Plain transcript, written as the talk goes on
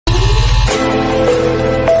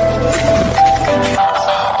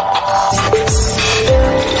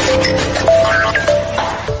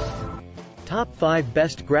Top 5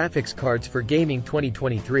 Best Graphics Cards for Gaming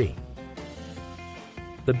 2023.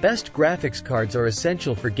 The best graphics cards are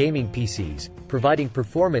essential for gaming PCs, providing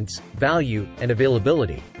performance, value, and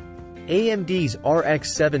availability. AMD's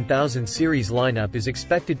RX 7000 series lineup is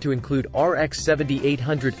expected to include RX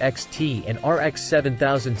 7800 XT and RX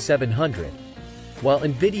 7700, while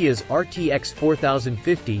Nvidia's RTX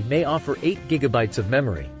 4050 may offer 8GB of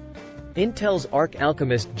memory. Intel's Arc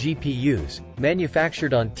Alchemist GPUs,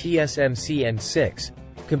 manufactured on TSMC N6,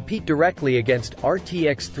 compete directly against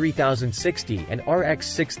RTX 3060 and RX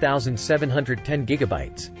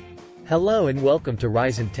 6710GB. Hello and welcome to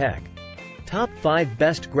Ryzen Tech. Top 5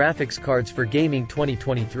 Best Graphics Cards for Gaming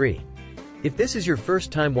 2023. If this is your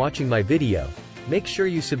first time watching my video, make sure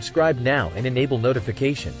you subscribe now and enable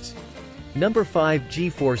notifications. Number 5.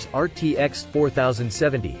 GeForce RTX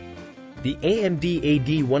 4070. The AMD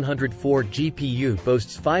AD104 GPU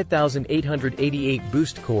boasts 5,888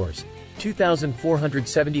 boost cores,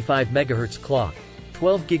 2,475 MHz clock,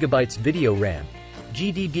 12 GB video RAM,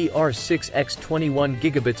 GDDR6X 21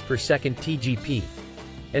 GB per second TGP,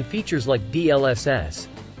 and features like DLSS,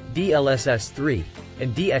 DLSS3,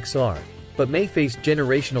 and DXR, but may face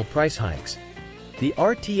generational price hikes. The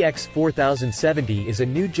RTX 4070 is a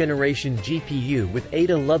new generation GPU with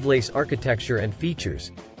Ada Lovelace architecture and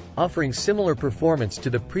features, offering similar performance to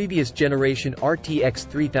the previous generation RTX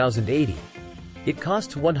 3080. It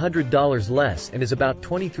costs $100 less and is about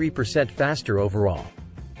 23% faster overall.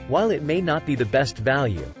 While it may not be the best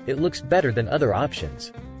value, it looks better than other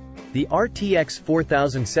options. The RTX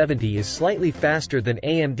 4070 is slightly faster than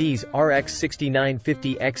AMD's RX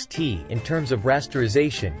 6950 XT in terms of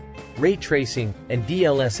rasterization, ray tracing, and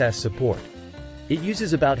DLSS support. It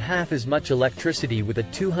uses about half as much electricity with a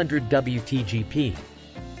 200W TGP.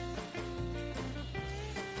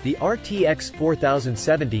 The RTX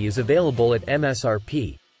 4070 is available at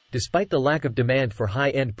MSRP, despite the lack of demand for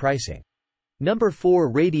high-end pricing. Number 4.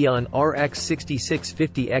 RADEON RX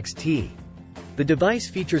 6650 XT. The device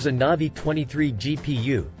features a Navi 23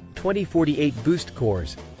 GPU, 2048 boost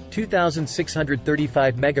cores,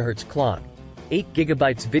 2635 MHz clock, 8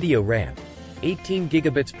 GB video RAM, 18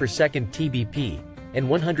 GB per second TBP, and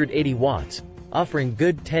 180 watts, offering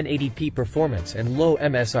good 1080p performance and low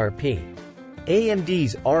MSRP.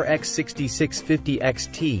 AMD's RX 6650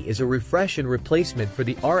 XT is a refresh and replacement for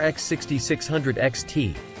the RX 6600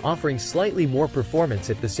 XT, offering slightly more performance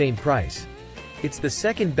at the same price. It's the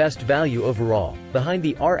second best value overall, behind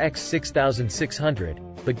the RX 6600,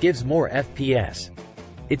 but gives more FPS.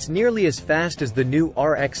 It's nearly as fast as the new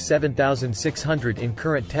RX 7600 in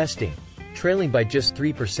current testing, trailing by just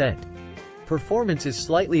 3%. Performance is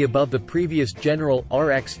slightly above the previous general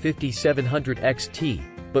RX 5700 XT,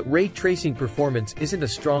 but ray tracing performance isn't a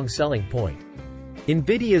strong selling point.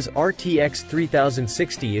 Nvidia's RTX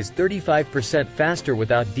 3060 is 35% faster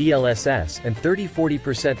without DLSS and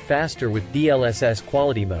 30–40% faster with DLSS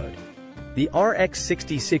quality mode. The RX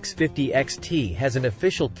 6650 XT has an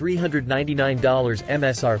official $399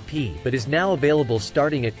 MSRP but is now available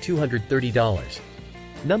starting at $230.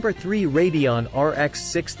 Number 3. RADEON RX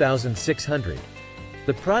 6600.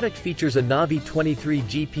 The product features a Navi 23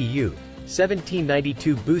 GPU,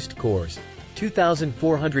 1792 boost cores,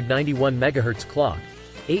 2491 MHz clock,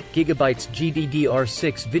 8 GB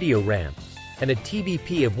GDDR6 video RAM, and a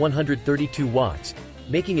TBP of 132 watts,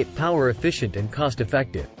 making it power efficient and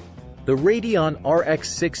cost-effective. The RADEON RX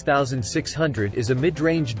 6600 is a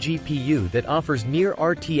mid-range GPU that offers near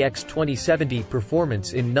RTX 2070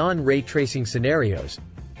 performance in non-ray tracing scenarios,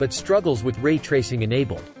 but struggles with ray tracing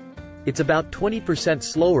enabled. It's about 20%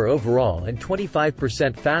 slower overall and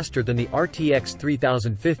 25% faster than the RTX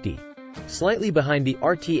 3050, slightly behind the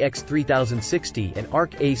RTX 3060 and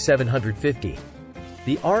Arc A750.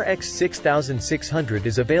 The RX 6600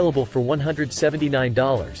 is available for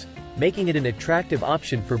 $179, making it an attractive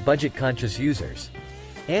option for budget-conscious users.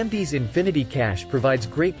 AMD's Infinity Cache provides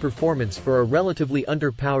great performance for a relatively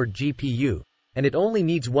underpowered GPU, and it only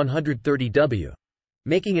needs 130W,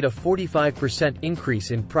 making it a 45% increase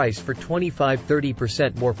in price for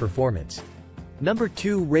 25–30% more performance. Number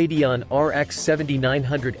 2. RADEON RX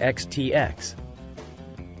 7900 XTX.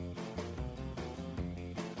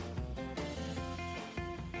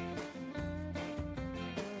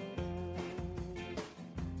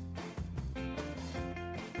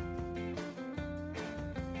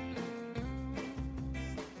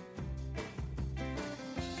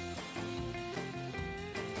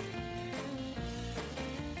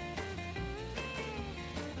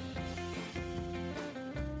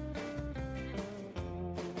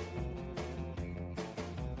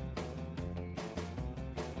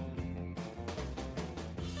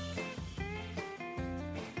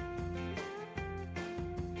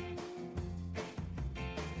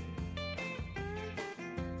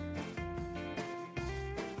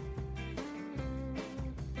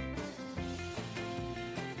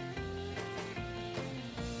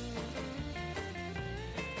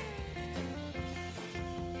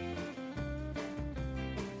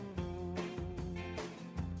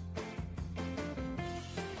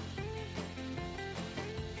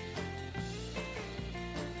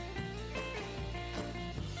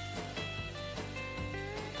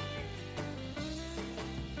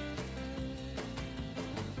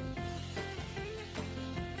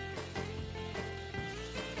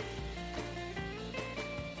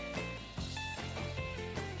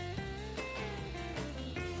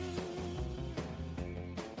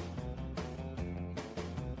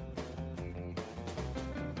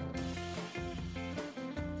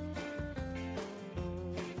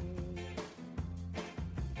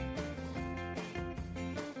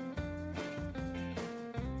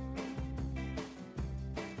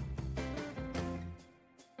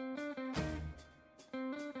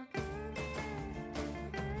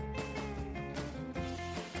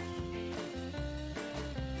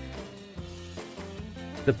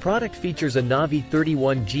 The product features a Navi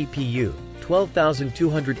 31 GPU,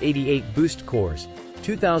 12,288 boost cores,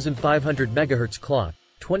 2,500 MHz clock,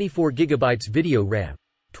 24 GB video RAM,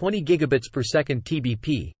 20 gigabits per second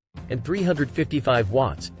TBP, and 355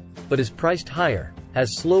 watts, but is priced higher,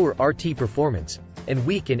 has slower RT performance, and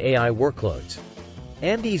weak in AI workloads.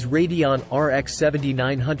 AMD's Radeon RX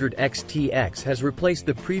 7900 XTX has replaced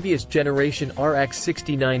the previous generation RX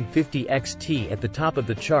 6950 XT at the top of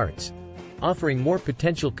the charts, offering more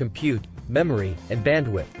potential compute, memory, and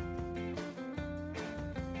bandwidth.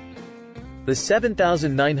 The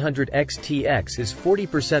 7900 XTX is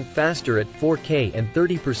 40% faster at 4K and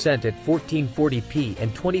 30% at 1440p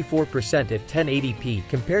and 24% at 1080p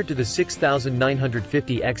compared to the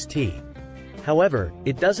 6950 XT. However,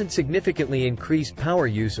 it doesn't significantly increase power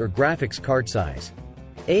use or graphics card size.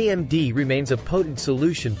 AMD remains a potent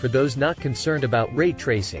solution for those not concerned about ray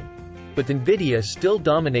tracing, but Nvidia still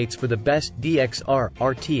dominates for the best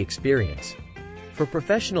DXR/RT experience. For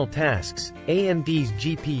professional tasks, AMD's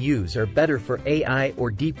GPUs are better for AI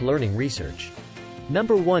or deep learning research.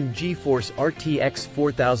 Number 1. GeForce RTX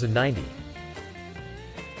 4090.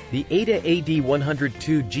 The Ada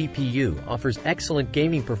AD102 GPU offers excellent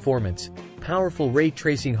gaming performance, powerful ray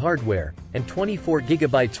tracing hardware, and 24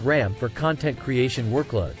 GB RAM for content creation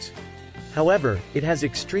workloads. However, it has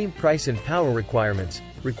extreme price and power requirements,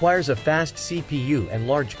 requires a fast CPU and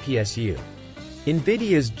large PSU.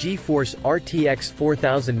 Nvidia's GeForce RTX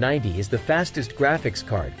 4090 is the fastest graphics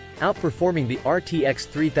card, outperforming the RTX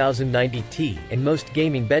 3090 Ti in most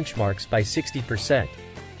gaming benchmarks by 60%.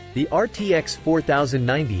 The RTX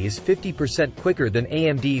 4090 is 50% quicker than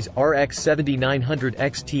AMD's RX 7900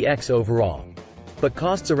 XTX overall, but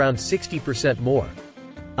costs around 60% more.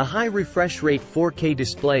 A high refresh rate 4K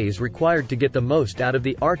display is required to get the most out of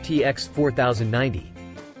the RTX 4090.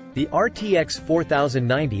 The RTX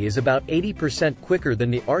 4090 is about 80% quicker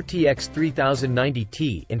than the RTX 3090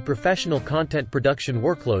 Ti in professional content production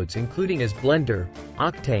workloads including as Blender,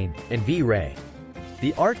 Octane, and V-Ray.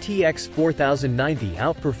 The RTX 4090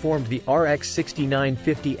 outperformed the RX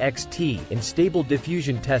 6950 XT in stable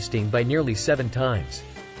diffusion testing by nearly 7 times.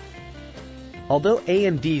 Although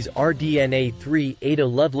AMD's RDNA 3 Ada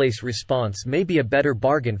Lovelace response may be a better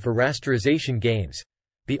bargain for rasterization games,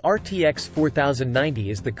 the RTX 4090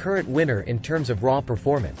 is the current winner in terms of raw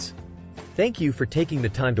performance. Thank you for taking the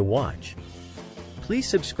time to watch. Please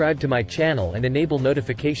subscribe to my channel and enable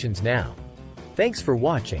notifications now. Thanks for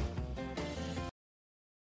watching.